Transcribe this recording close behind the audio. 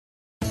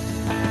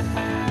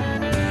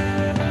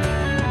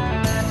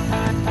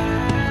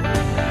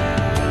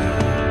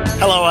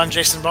Hello, I'm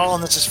Jason Ball,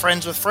 and this is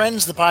Friends with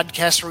Friends, the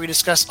podcast where we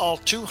discuss all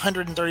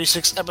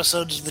 236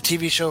 episodes of the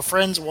TV show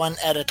Friends, one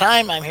at a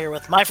time. I'm here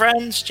with my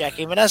friends,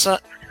 Jackie and Vanessa.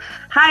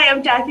 Hi,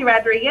 I'm Jackie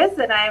Rodriguez,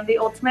 and I am the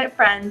ultimate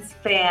Friends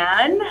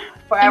fan,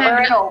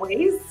 forever and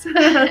always.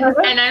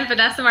 And I'm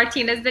Vanessa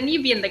Martinez, the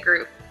newbie in the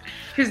group,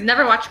 who's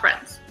never watched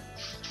Friends.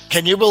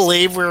 Can you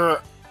believe we're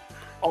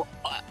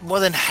more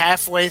than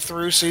halfway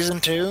through season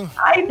 2?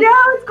 I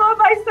know, it's going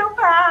by so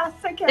fast.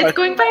 It's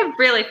going by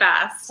really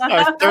fast.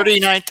 Our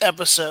 39th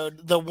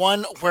episode, the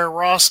one where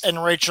Ross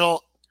and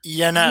Rachel,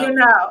 You know.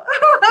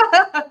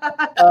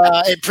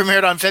 It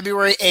premiered on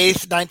February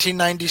 8th,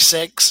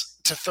 1996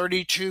 to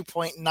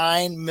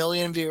 32.9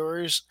 million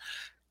viewers.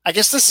 I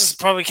guess this is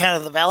probably kind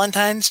of the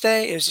Valentine's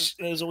Day. It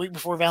was a week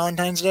before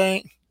Valentine's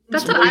Day.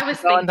 That's what I was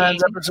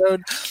Valentine's thinking.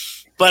 episode.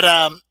 But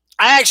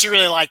I actually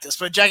really like this.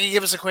 But Jackie,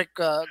 give us a quick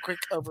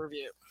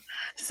overview.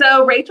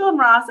 So Rachel and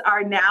Ross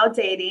are now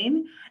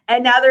dating,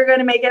 and now they're going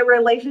to make a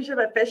relationship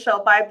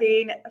official by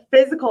being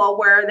physical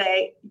where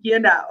they,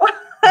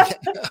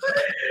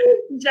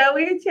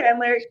 Joey and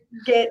Chandler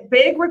get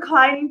big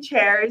reclining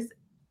chairs,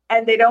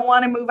 and they don't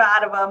want to move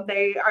out of them.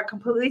 They are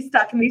completely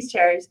stuck in these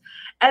chairs.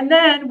 And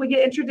then we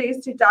get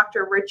introduced to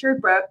Dr.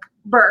 Richard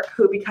Burke,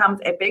 who becomes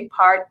a big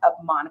part of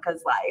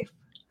Monica's life.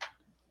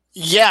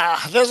 Yeah,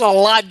 there's a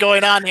lot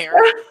going on here.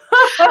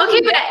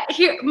 Okay, but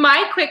here,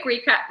 my quick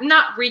recap,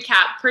 not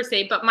recap per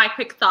se, but my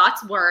quick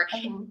thoughts were,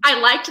 I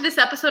liked this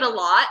episode a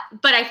lot,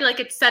 but I feel like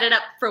it set it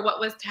up for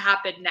what was to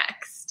happen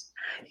next.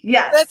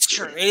 Yes. That's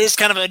true. It is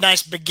kind of a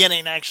nice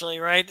beginning, actually,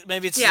 right?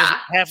 Maybe it's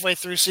halfway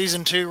through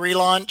season 2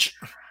 relaunch.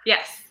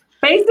 Yes.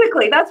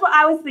 Basically, that's what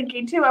I was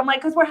thinking too. I'm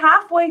like, because we're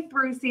halfway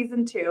through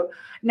season 2.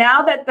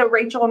 Now that the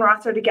Rachel and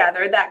Ross are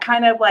together, that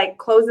kind of like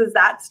closes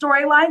that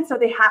storyline. So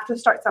they have to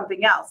start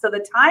something else. So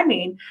the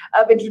timing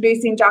of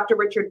introducing Dr.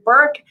 Richard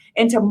Burke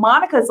into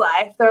Monica's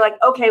life, they're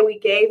like, okay, we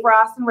gave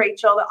Ross and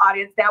Rachel the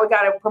audience. Now we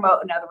got to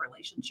promote another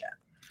relationship.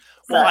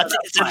 So well, I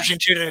think it's interesting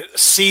too to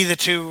see the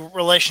two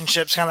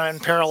relationships kind of in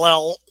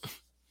parallel.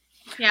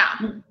 Yeah.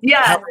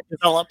 How they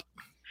develop.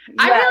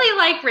 I really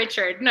like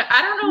Richard. No,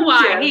 I don't know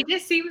why. He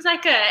just seems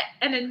like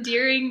an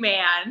endearing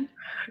man.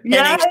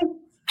 Yes.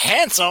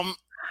 Handsome.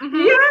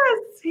 Mm-hmm.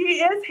 Yes, he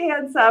is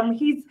handsome.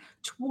 He's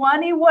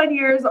 21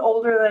 years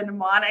older than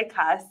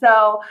Monica.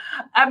 So,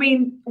 I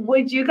mean,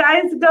 would you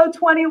guys go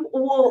 20?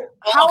 Well,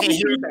 how old is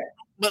he?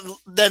 But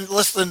then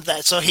listen to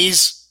that. So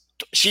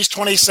she's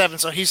 27,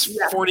 so he's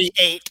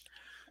 48.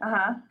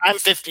 Uh-huh. I'm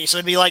 50, so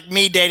it'd be like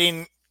me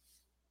dating,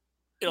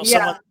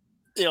 someone,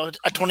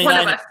 a 29.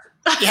 One of us.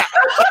 Yeah.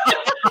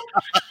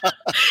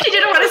 You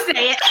didn't want to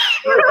say it.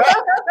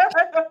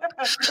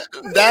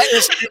 That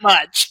is too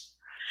much.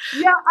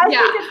 Yeah, I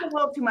think it's a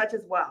little too much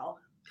as well.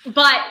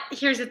 But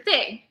here's the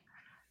thing.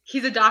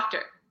 He's a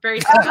doctor. Very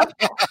simple.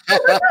 Does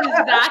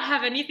that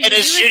have anything to do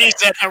with it? And as Judy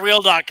said, a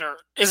real doctor.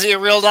 Is he a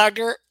real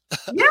doctor?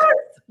 Yes.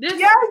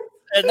 Yes.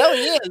 No,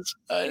 he is.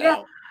 I know.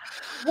 Yeah.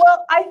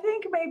 Well, I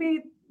think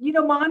maybe,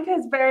 Monica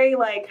is very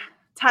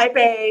type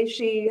A.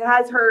 She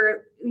has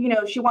her,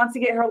 she wants to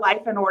get her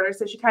life in order.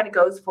 So she kind of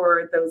goes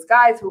for those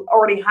guys who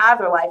already have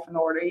their life in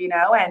order,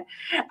 and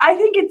I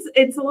think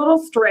it's a little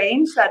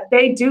strange that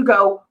they do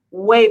go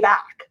way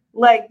back.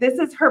 Like, this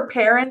is her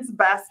parents'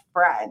 best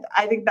friend.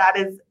 I think that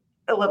is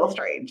a little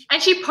strange.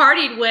 And she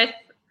partied with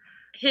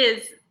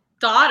his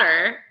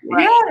daughter.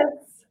 Right?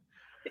 Yes.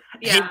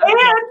 Yeah.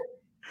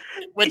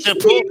 And with the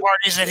pool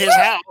parties at his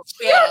house.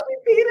 Yeah, he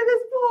peed in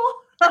his pool.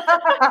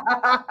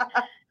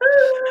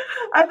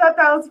 I thought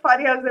that was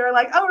funny as they were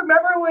like, oh,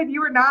 remember when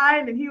you were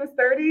 9 and he was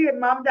 30 and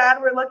mom and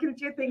dad were looking at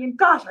you thinking,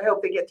 gosh, I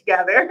hope they get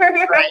together.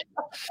 Right.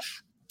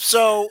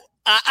 So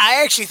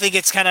I actually think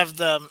it's kind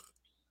of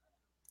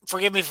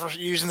forgive me for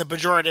using the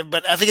pejorative,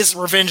 but I think it's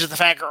revenge of the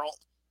fat girl.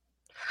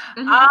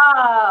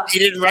 Mm-hmm. He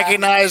didn't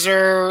recognize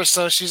her,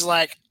 so she's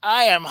like,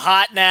 I am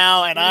hot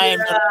now, and I am.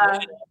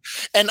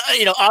 And,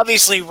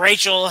 obviously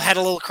Rachel had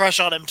a little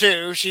crush on him,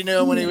 too. She knew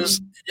him when he was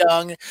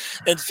young,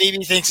 and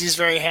Phoebe thinks he's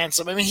very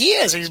handsome. I mean, he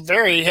is. He's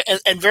very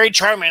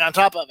charming on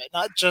top of it.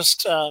 Not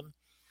just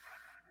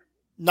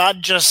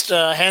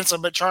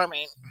handsome, but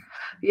charming.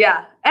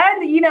 Yeah.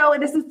 And,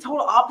 and this is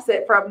total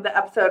opposite from the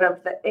episode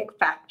of the Ick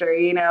Factor,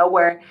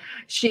 where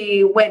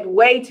she went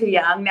way too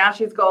young. Now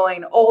she's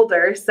going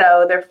older.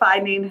 So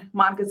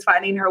Monica's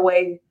finding her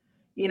way,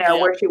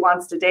 where she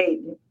wants to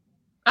date.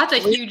 That's a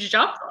huge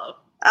jump, though.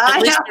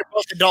 At least they're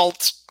both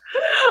adults.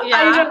 Yeah.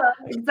 I know.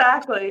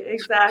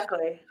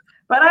 Exactly.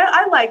 But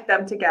I like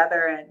them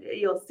together, and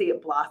you'll see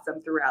it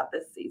blossom throughout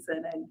this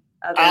season. And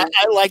I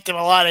liked him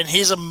a lot, and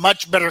he's a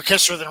much better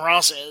kisser than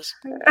Ross is.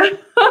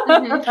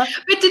 Mm-hmm.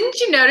 But didn't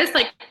you notice,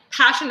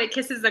 passionate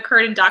kisses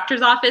occurred in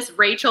Doctor's office?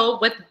 Rachel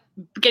with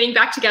getting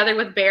back together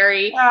with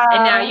Barry,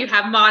 and now you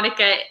have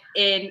Monica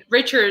in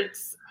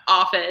Richard's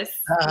office.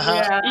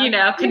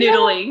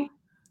 Canoodling.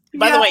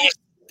 By the way,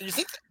 do you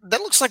think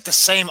that looks like the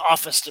same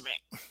office to me?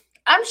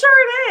 I'm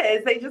sure it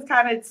is. They just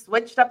kind of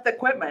switched up the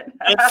equipment.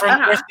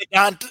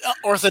 From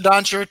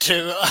orthodonture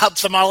to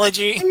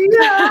ophthalmology.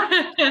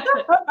 Yeah.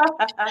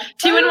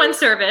 2-in-1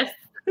 service.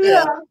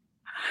 Yeah.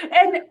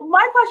 And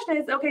my question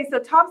is, okay, so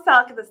Tom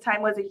Selleck at this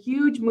time was a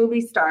huge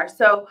movie star.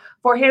 So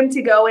for him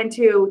to go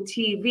into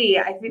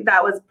TV, I think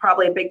that was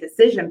probably a big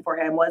decision for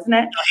him, wasn't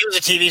it? No, he was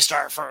a TV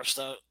star first,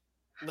 though,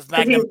 with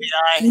Magnum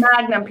PI.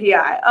 Magnum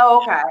PI.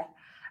 Oh, okay.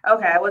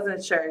 Okay, I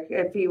wasn't sure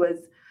if he was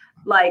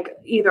like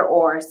either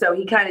or. So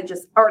he kind of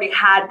just already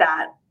had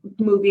that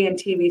movie and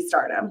TV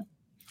stardom.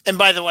 And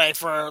by the way,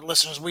 for our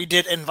listeners, we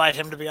did invite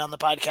him to be on the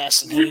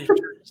podcast, and he was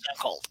that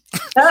cold.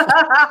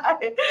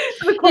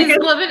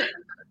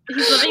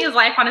 He's living his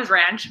life on his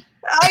ranch.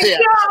 I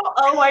know.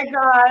 Oh my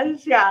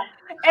gosh. Yeah.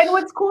 And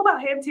what's cool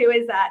about him too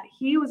is that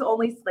he was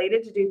only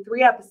slated to do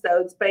 3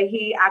 episodes, but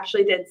he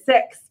actually did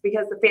 6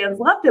 because the fans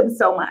loved him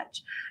so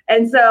much.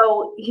 And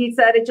so he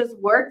said it just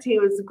worked. It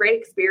was a great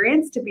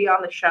experience to be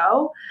on the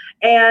show,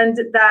 and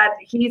that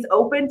he's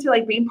open to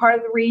like being part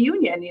of the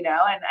reunion, you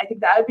know, and I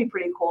think that would be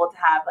pretty cool to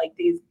have like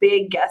these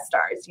big guest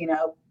stars, you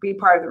know, be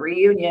part of the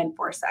reunion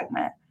for a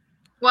segment.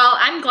 Well,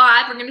 I'm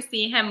glad we're going to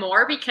see him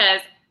more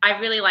because I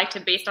really liked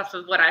him based off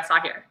of what I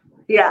saw here.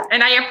 Yeah.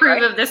 And I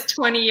approve of this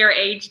 20-year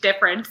age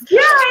difference. Yeah,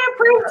 I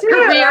approve too.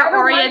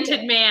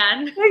 Career-oriented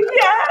man.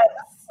 Yes,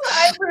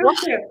 I approve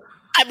too.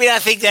 I mean, I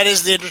think that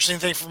is the interesting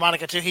thing for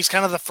Monica too. He's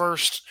kind of the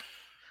first,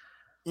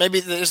 maybe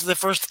this is the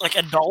first like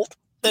adult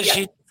that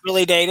she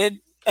really dated.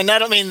 And I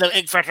don't mean the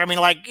egg factor. I mean,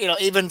 like, you know,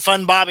 even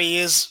Fun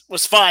Bobby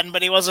was fun,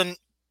 but he wasn't,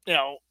 you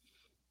know,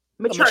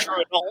 mature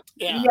adult.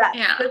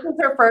 Yeah. This is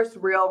her first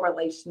real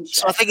relationship.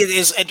 So I think it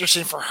is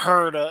interesting for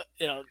her to,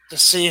 you know, to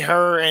see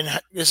her,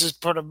 and this is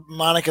part of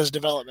Monica's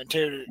development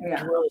too,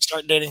 to really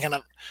start dating kind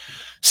of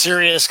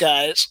serious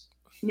guys.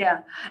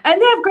 Yeah,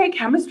 and they have great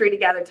chemistry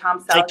together.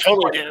 Tom Selleck, they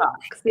totally do.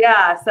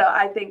 Yeah, so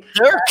I think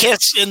their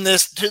kiss in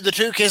this, the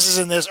 2 kisses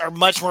in this, are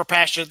much more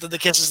passionate than the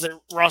kisses that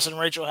Ross and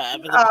Rachel have.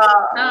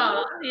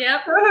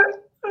 Yep.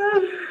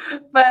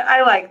 But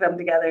I like them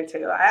together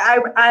too.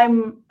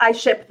 I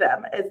ship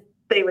them, as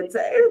they would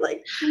say.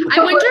 Like,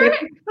 I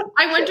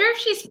wonder if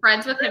she's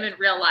friends with him in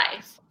real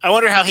life. I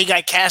wonder how he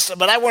got cast,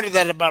 but I wonder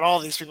that about all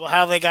these people,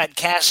 how they got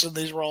cast in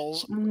these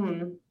roles.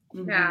 Mm-hmm.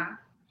 Mm-hmm. Yeah.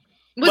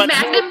 Was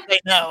Magnum?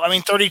 No, I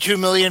mean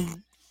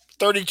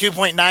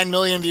 32.9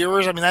 million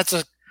viewers. I mean, that's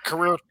a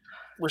career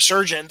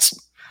resurgence.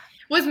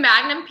 Was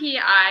Magnum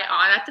PI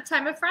on at the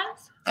time of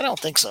Friends? I don't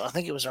think so. I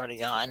think it was already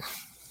gone.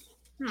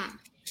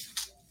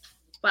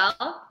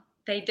 Well,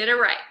 they did it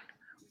right.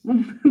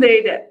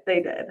 They did.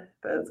 That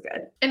was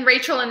good. And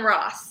Rachel and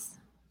Ross,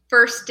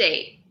 first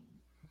date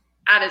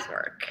at his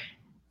work.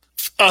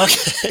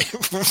 Okay.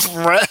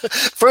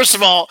 First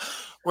of all,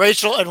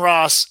 Rachel and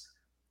Ross,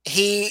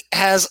 he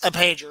has a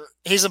pager.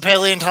 He's a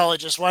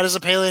paleontologist. Why does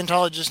a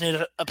paleontologist need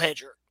a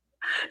pager?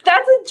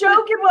 That's a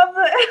joke in one of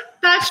the...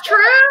 That's true.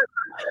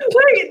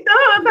 Wait, no,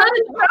 that's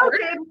a joke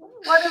in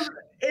one of...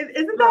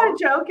 Isn't that a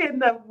joke in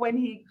the when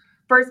he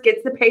first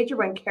gets the pager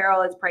when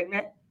Carol is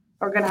pregnant?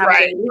 Or gonna have a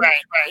baby?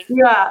 Right.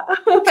 Yeah.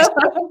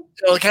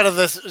 So kind of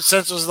the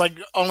sense was like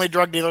only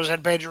drug dealers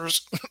had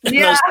pagers.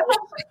 Yeah.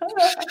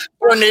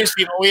 Or news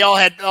people.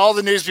 All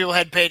the news people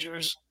had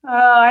pagers.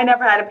 Oh, I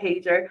never had a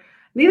pager.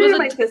 Neither did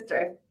my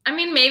sister. I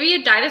mean, maybe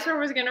a dinosaur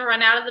was going to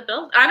run out of the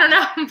building. I don't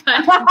know,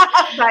 but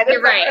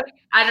you're right.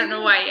 I don't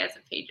know why he has a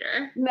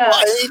pager. No.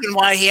 Well, even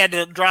why he had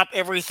to drop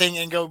everything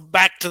and go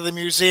back to the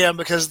museum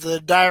because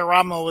the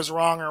diorama was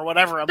wrong or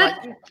whatever. I'm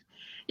like,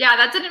 yeah,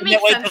 that didn't make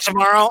sense. Wait till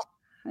tomorrow.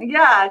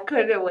 Yeah,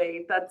 couldn't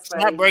wait. That's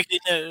funny. Not breaking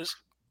news.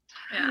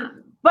 Yeah.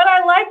 But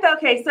I like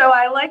that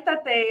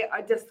they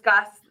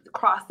discussed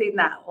crossing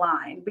that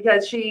line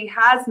because she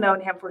has known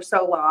him for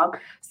so long.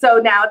 So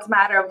now it's a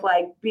matter of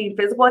like being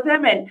physical with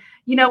him. And,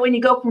 you know, when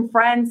you go from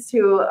friends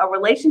to a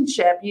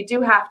relationship, you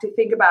do have to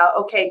think about,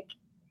 okay,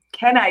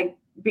 can I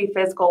be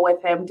physical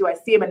with him? Do I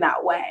see him in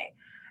that way?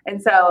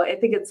 And so I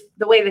think it's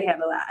the way they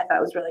handle that. I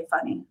thought was really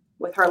funny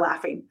with her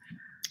laughing.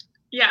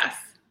 Yes.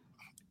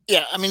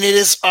 Yeah, I mean, it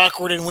is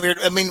awkward and weird.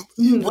 I mean,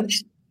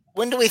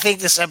 when do we think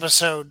this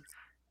episode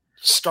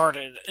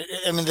started?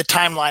 I mean, the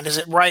timeline, is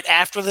it right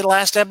after the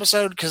last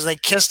episode? Because they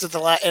kissed at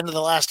the end of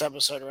the last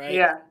episode, right?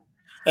 Yeah.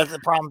 At the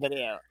prom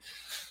video.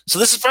 So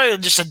this is probably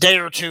just a day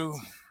or two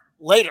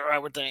later, I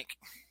would think.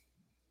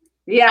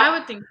 Yeah. I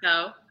would think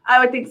so. I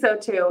would think so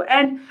too.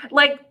 And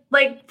like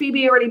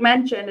Phoebe already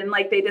mentioned, and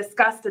like they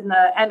discussed in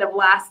the end of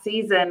last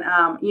season,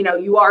 you know,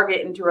 you are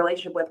getting into a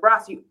relationship with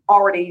Ross. You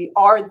already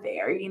are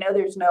there. You know,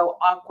 there's no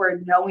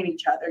awkward knowing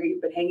each other.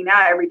 You've been hanging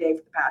out every day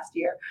for the past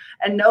year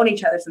and known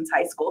each other since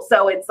high school.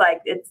 So it's like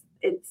it's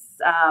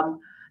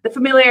the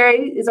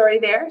familiarity is already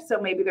there. So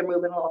maybe they're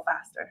moving a little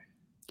faster.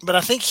 But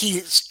I think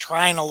he's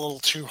trying a little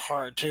too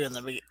hard too in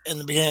the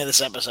beginning of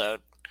this episode.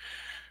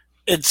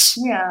 It's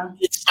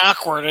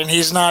awkward, and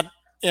he's not.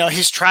 You know,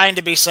 he's trying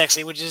to be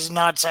sexy, which is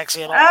not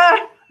sexy at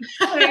all.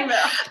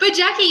 But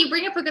Jackie, you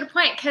bring up a good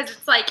point because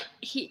it's like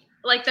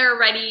they're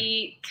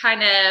already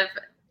kind of,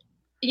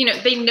 you know,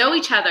 they know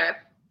each other,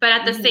 but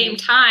at the same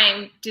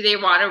time, do they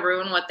want to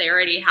ruin what they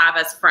already have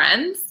as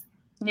friends?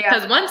 Yeah.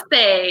 Because once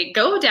they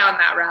go down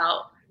that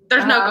route,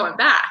 there's no going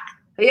back.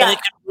 Yeah. And it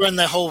could ruin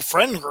the whole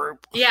friend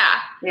group. Yeah.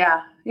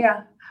 Yeah.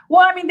 Yeah.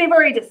 Well, I mean, they've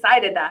already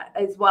decided that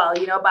as well,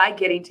 by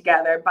getting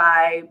together,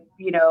 by,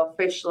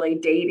 officially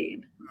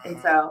dating.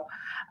 And so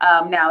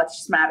now it's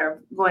just a matter of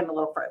going a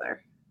little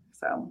further.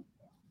 So.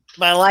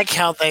 But I like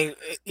how they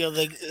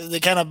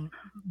kind of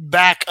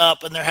back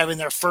up and they're having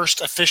their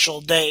first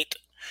official date.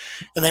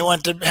 And they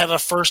want to have a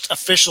first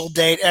official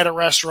date at a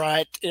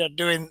restaurant,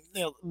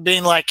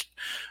 being like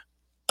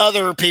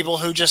other people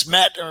who just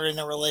met or in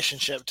a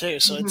relationship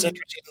too. So it's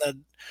interesting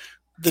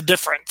the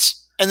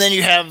difference. And then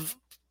you have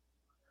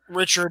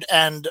Richard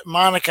and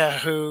Monica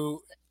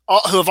who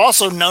have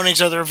also known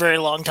each other a very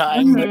long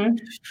time,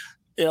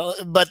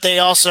 but they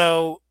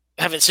also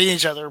haven't seen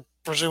each other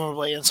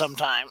presumably in some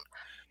time.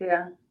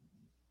 Yeah.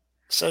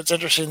 So it's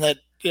interesting that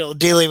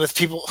dealing with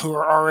people who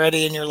are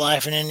already in your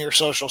life and in your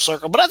social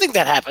circle. But I think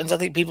that happens. I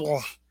think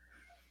people.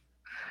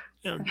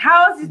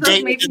 How is he supposed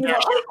to meet people?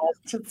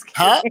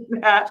 Huh?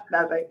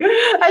 Nothing.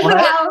 I said,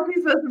 how is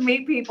he supposed to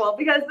meet people?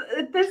 Because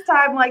at this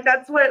time,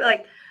 that's what,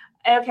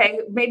 okay,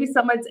 maybe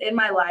someone's in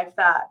my life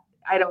that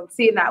I don't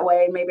see in that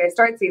way. Maybe I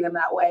start seeing them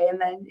that way. And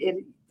then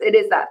it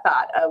is that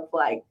thought of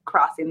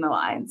crossing the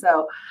line.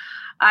 So,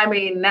 I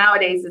mean,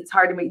 nowadays it's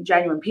hard to meet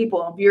genuine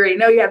people. If you already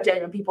know you have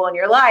genuine people in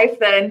your life,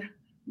 then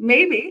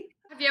maybe.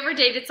 Have you ever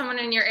dated someone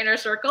in your inner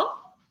circle?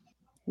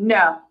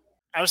 No.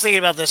 I was thinking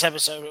about this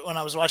episode when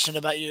I was watching it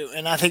about you,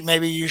 and I think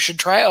maybe you should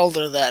try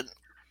older then.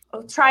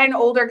 Try an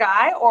older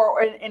guy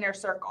or an inner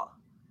circle?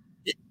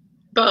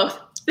 Both.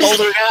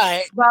 Older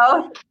guy.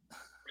 Both.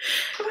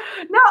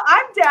 No,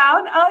 I'm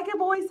down. Like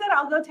I've always said,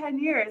 I'll go 10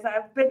 years.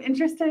 I've been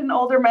interested in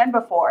older men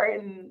before,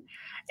 and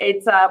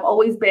it's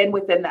always been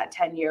within that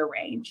 10-year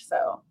range.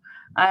 So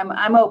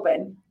I'm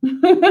open.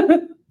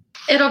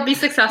 It'll be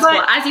successful,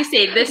 as you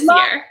say, this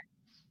year.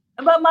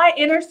 But my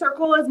inner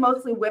circle is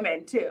mostly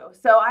women too.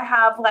 So I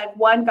have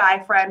one guy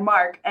friend,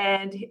 Mark,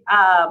 and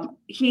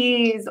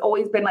he's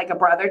always been like a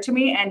brother to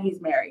me, and he's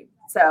married.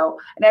 So,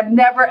 and I've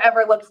never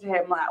ever looked at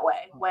him that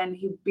way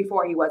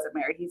before he wasn't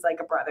married. He's like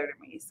a brother to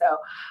me. So,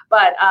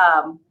 but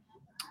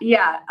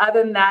yeah,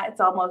 other than that,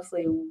 it's all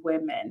mostly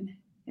women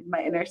in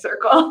my inner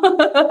circle.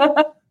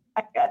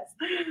 I guess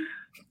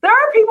there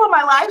are people in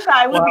my life that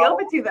I would be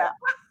open to them.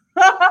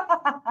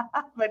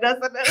 But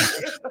doesn't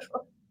it?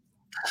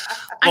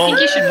 I think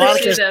you should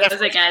pursue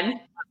those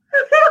again.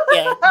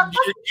 Yeah.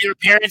 Do your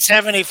parents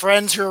have any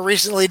friends who are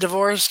recently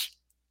divorced?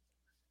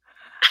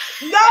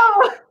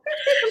 No.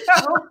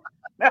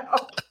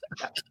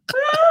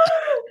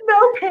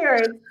 No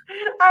parents.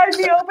 I'd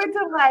be open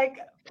to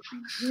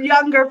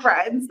younger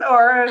friends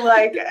or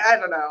I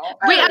don't know.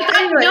 Wait,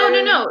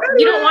 no.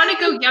 You don't want to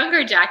go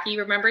younger, Jackie.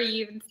 Remember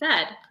you even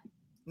said.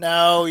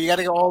 No, you got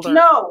to go older.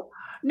 No,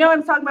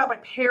 I'm talking about my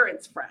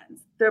parents'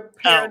 friends. Their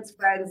parents'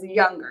 friends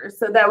younger.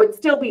 So that would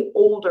still be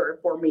older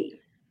for me.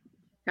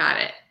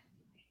 Got it.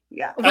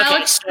 Yeah.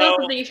 Well, it's still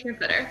something you should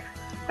consider.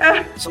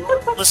 So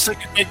let's take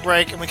a big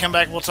break, and we come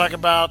back. We'll talk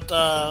about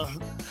the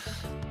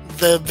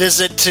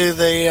visit to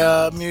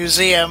the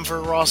museum for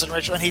Ross and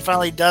Rachel, and he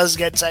finally does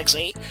get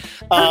sexy.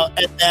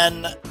 And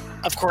then,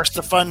 of course,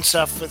 the fun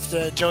stuff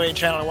with Joey and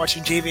Chandler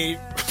watching TV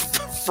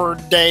for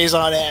days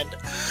on end.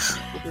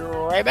 We'll be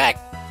right back.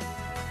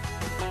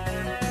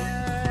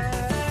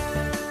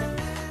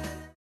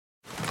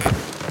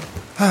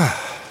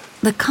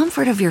 The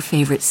comfort of your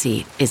favorite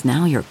seat is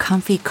now your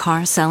comfy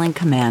car selling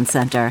command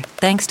center,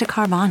 thanks to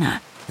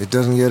Carvana. It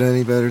doesn't get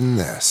any better than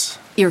this.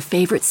 Your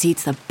favorite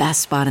seat's the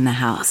best spot in the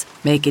house.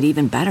 Make it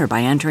even better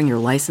by entering your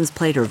license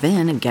plate or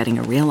VIN and getting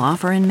a real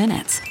offer in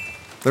minutes.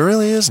 There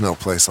really is no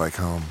place like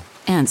home.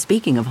 And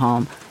speaking of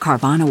home,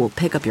 Carvana will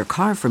pick up your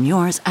car from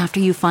yours after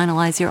you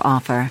finalize your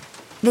offer.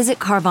 Visit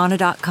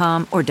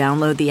Carvana.com or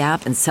download the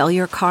app and sell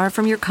your car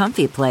from your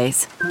comfy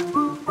place.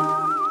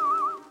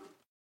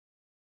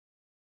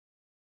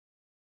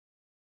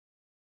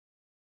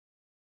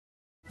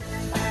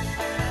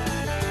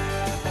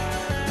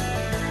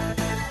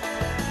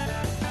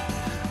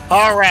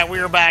 All right, we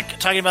are back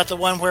talking about the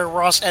one where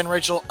Ross and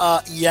Rachel,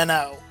 And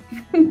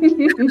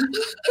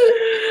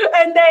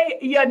they,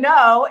 in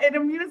a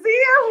museum.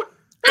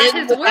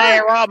 In the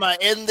diorama,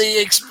 in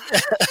the...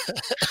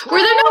 Were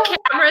there no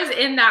cameras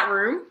in that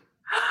room?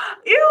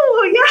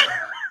 Ew, yeah.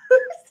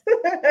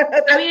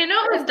 I mean, I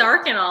know it was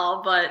dark and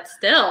all, but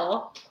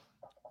still.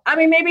 I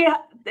mean, maybe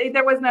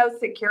there was no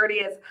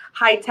security as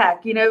high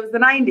tech. It was the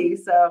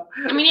 90s, so.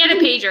 I mean, he had a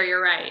pager,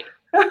 you're right.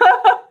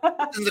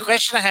 And the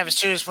question I have is,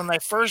 too, is when they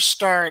first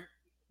start,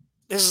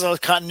 this is a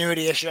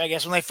continuity issue, I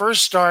guess. When they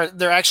first start,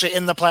 they're actually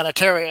in the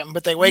planetarium,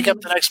 but they wake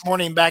up the next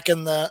morning back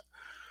in the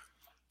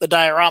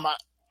diorama.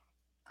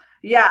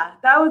 Yeah,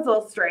 that was a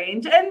little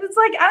strange. And it's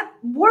at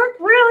work,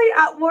 really?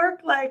 At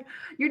work?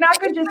 You're not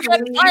going to just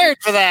leave. Fired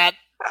for that.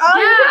 Oh,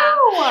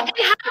 yeah. And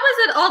how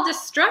was it all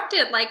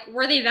destructed?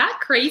 Were they that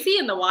crazy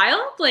in the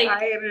wild? I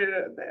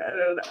don't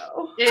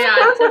know. Yeah,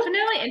 it's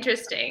definitely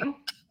interesting.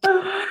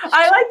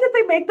 I like that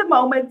they make the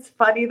moments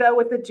funny though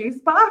with the juice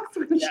box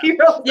when she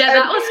rolls? Yeah,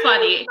 that was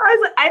funny.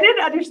 I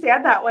didn't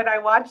understand that when I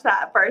watched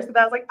that at first, and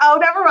I was like, oh,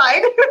 never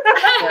mind.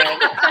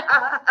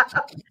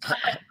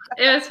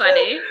 It was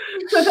funny.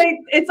 So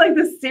it's like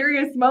the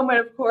serious moment.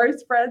 Of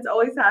course, Friends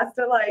always has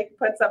to like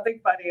put something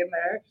funny in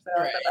there. So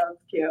I thought that was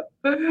cute.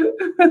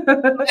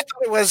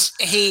 It was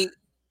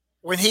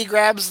when he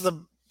grabs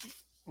the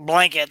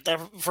blanket, the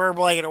fur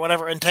blanket or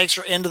whatever, and takes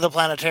her into the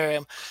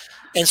planetarium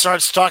and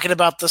starts talking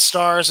about the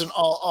stars and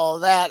all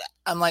of that.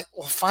 I'm like,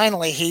 well,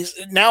 finally,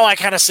 now I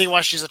kind of see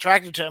why she's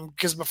attracted to him,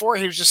 because before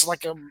he was just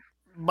like a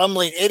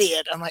bumbling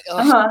idiot. I'm like,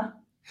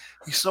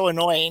 he's so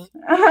annoying.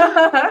 Wait,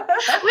 I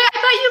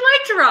thought you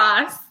liked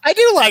Ross. I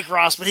do like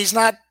Ross, but he's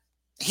not.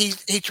 He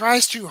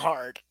tries too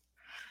hard.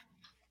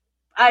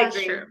 I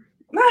agree.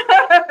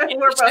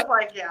 We're both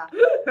like, yeah.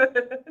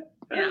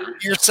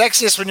 You're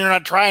sexiest when you're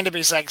not trying to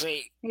be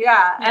sexy.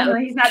 Yeah, and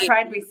he's not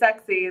trying to be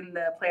sexy in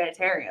the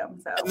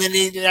planetarium. So, and then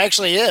he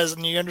actually is,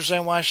 and you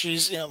understand why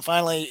she's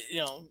finally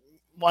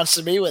wants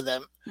to be with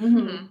him.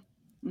 Mm-hmm.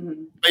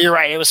 Mm-hmm. But you're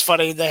right; it was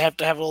funny. They have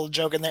to have a little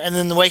joke in there, and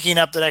then waking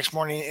up the next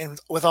morning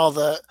with all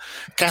the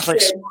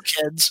Catholic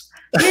kids.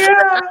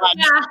 Yeah.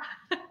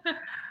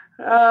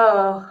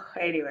 Oh,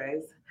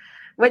 anyways,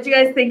 what do you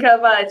guys think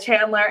of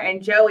Chandler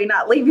and Joey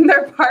not leaving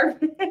their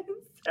apartments?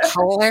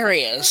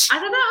 Hilarious. I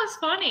thought that was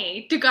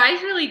funny. Do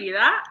guys really do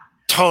that?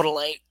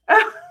 Totally.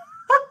 And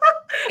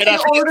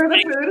order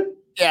the food?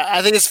 Yeah,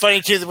 I think it's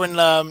funny too when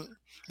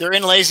they're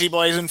in Lazy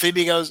Boys and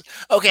Phoebe goes,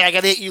 "Okay, I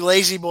got to hit you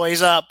Lazy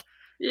Boys up."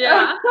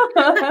 Yeah.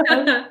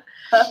 And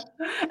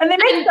they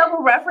make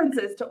several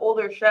references to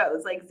older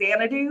shows like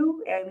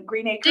Xanadu and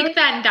Green Acres. Dick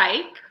Van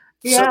Dyke.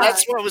 Yeah. So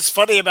that's what was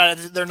funny about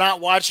it. They're not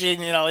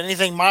watching,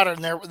 anything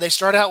modern. They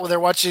start out with they're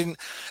watching.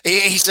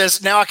 He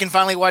says, "Now I can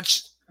finally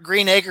watch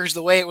Green Acres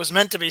the way it was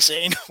meant to be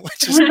seen,"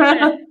 which is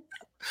a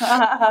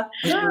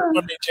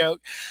funny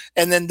joke.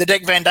 And then the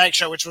Dick Van Dyke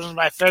Show, which was one of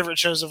my favorite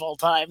shows of all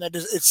time.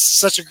 It's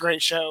such a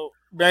great show.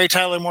 Mary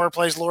Tyler Moore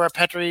plays Laura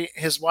Petrie,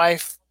 his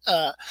wife,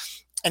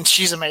 and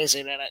she's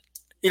amazing in it.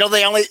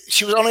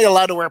 She was only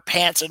allowed to wear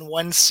pants in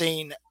one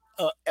scene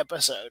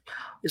episode.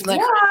 Isn't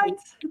that crazy?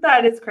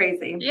 That is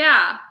crazy.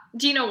 Yeah.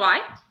 Do you know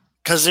why?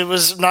 Because it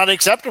was not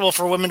acceptable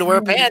for women to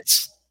wear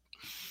pants.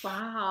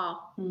 Wow.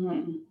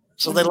 Mm-hmm.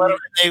 So they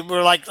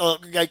were like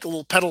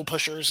little pedal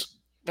pushers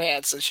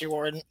pants that she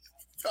wore in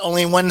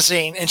only one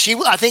scene. And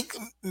I think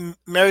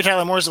Mary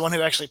Tyler Moore is the one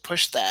who actually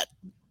pushed that.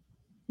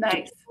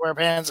 Nice. Wear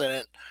pants in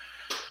it.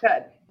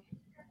 Good.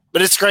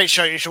 But it's a great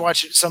show. You should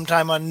watch it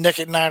sometime on Nick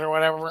at Night or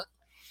whatever.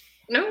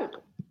 No.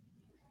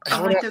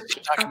 I'll have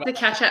to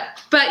catch up.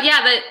 But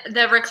yeah,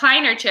 the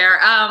recliner chair.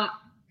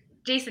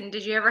 Jason,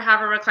 did you ever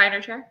have a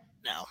recliner chair?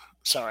 No.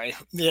 Sorry.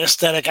 The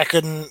aesthetic, I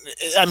couldn't.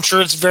 I'm sure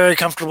it's very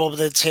comfortable, but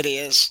it's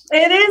hideous.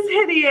 It is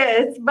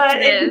hideous,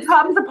 but it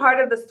becomes a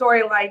part of the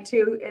storyline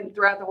too, and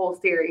throughout the whole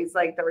series,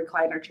 like the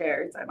recliner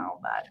chairs and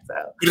all that.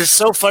 So it is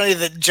so funny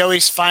that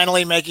Joey's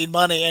finally making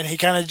money, and he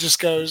kind of just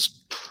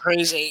goes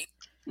crazy.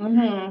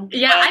 Mm-hmm.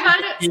 Yeah,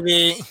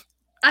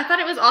 I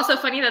thought it was also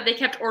funny that they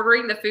kept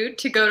ordering the food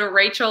to go to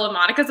Rachel and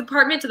Monica's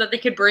apartment so that they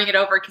could bring it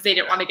over because they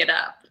didn't want to get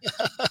up.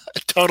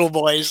 Total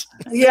boys.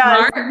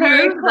 Yeah,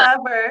 very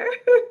clever.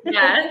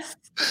 Yes.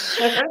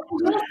 I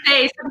will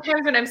say,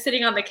 sometimes when I'm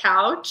sitting on the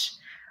couch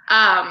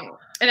and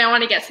I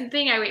want to get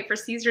something, I wait for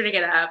Caesar to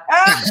get up.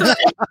 I'm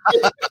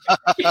like,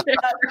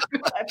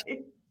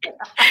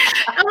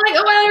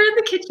 oh, we're in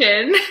the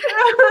kitchen.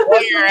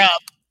 While you're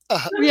up.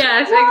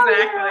 Yes, exactly.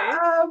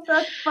 Oh,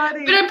 that's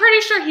funny. But I'm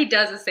pretty sure he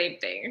does the same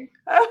thing.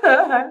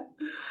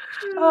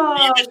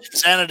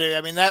 Xanadu.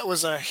 I mean, that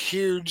was a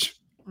huge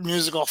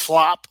musical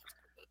flop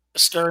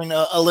starring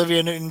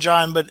Olivia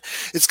Newton-John, but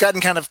it's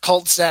gotten kind of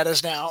cult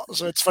status now.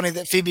 So it's funny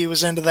that Phoebe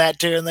was into that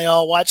too, and they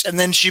all watch. And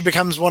then she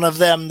becomes one of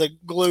them, the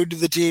glued to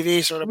the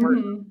TV sort of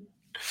person.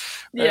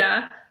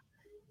 Yeah.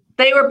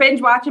 They were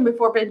binge watching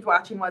before binge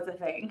watching was a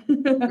thing.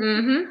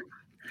 Mm-hmm.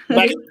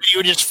 Like you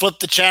would just flip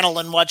the channel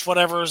and watch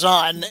whatever's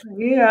on.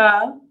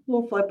 Yeah,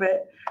 we'll flip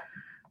it.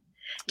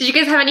 Did you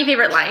guys have any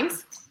favorite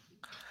lines?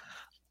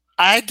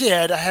 I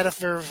did. I had a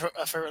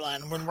favorite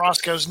line when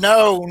Ross goes,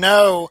 "No,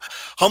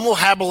 Homo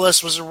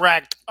habilis was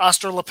erect.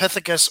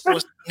 Australopithecus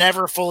was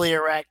never fully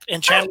erect."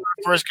 And Chandler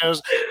first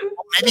goes,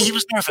 well, "Maybe he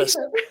was nervous."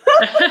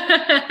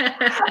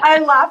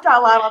 I laughed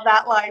out loud on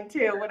that line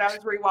too when I was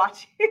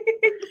rewatching.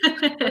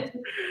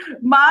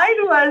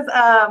 Mine was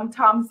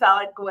Tom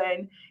Selleck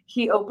when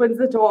he opens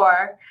the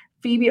door.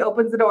 Phoebe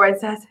opens the door and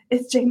says,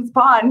 "It's James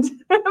Bond."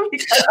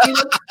 Because he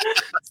looks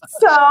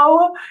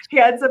so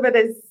handsome in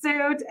his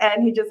suit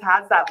and he just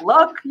has that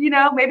look,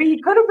 maybe he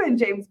could have been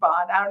James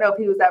Bond. I don't know if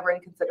he was ever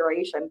in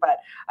consideration, but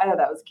I know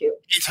that was cute.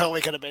 He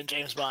totally could have been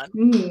James Bond.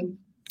 Mm.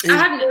 I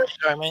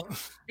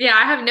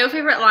have no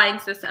favorite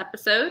lines this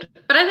episode,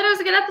 but I thought it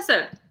was a good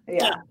episode.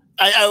 Yeah.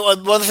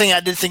 One thing I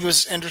did think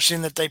was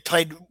interesting that they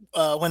played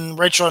when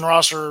Rachel and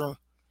Ross are,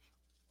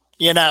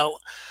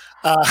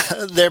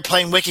 they're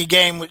playing Wiki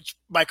Game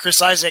by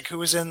Chris Isaac, who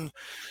was in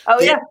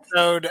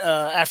episode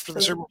after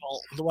the Super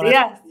Bowl. The one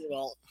after the Super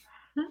Bowl.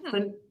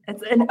 And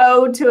It's an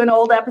ode to an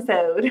old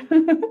episode.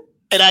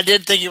 And I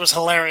did think it was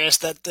hilarious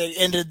that they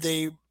ended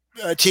the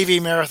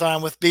TV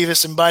marathon with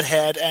Beavis and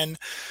Butthead and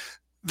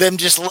them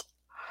just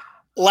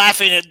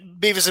laughing at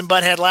Beavis and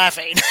Butthead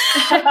laughing.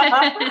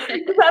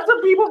 That's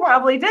what people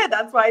probably did.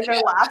 That's why their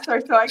laughs are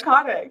so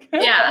iconic.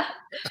 Yeah.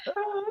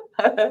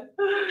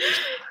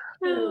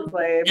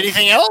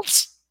 Anything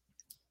else?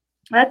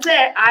 That's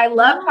it. I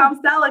love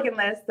Tom Selleck in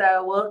this,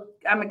 so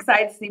I'm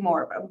excited to see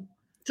more of him.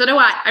 So do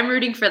I. I'm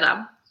rooting for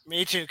them.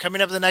 Me too.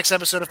 Coming up in the next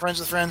episode of Friends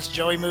with Friends,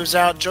 Joey moves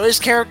out. Joey's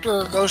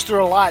character goes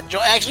through a lot.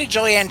 Actually,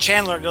 Joey and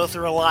Chandler go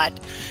through a lot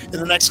in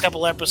the next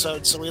couple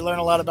episodes, so we learn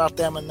a lot about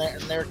them and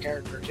their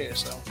character too.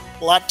 So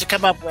a lot to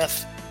come up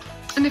with.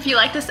 And if you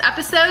like this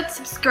episode,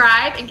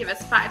 subscribe and give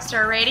us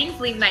 5-star ratings.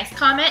 Leave a nice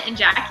comment. And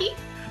Jackie?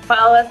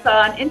 Follow us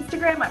on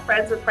Instagram at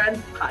Friends with Friends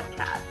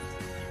Podcast.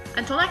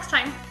 Until next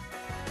time.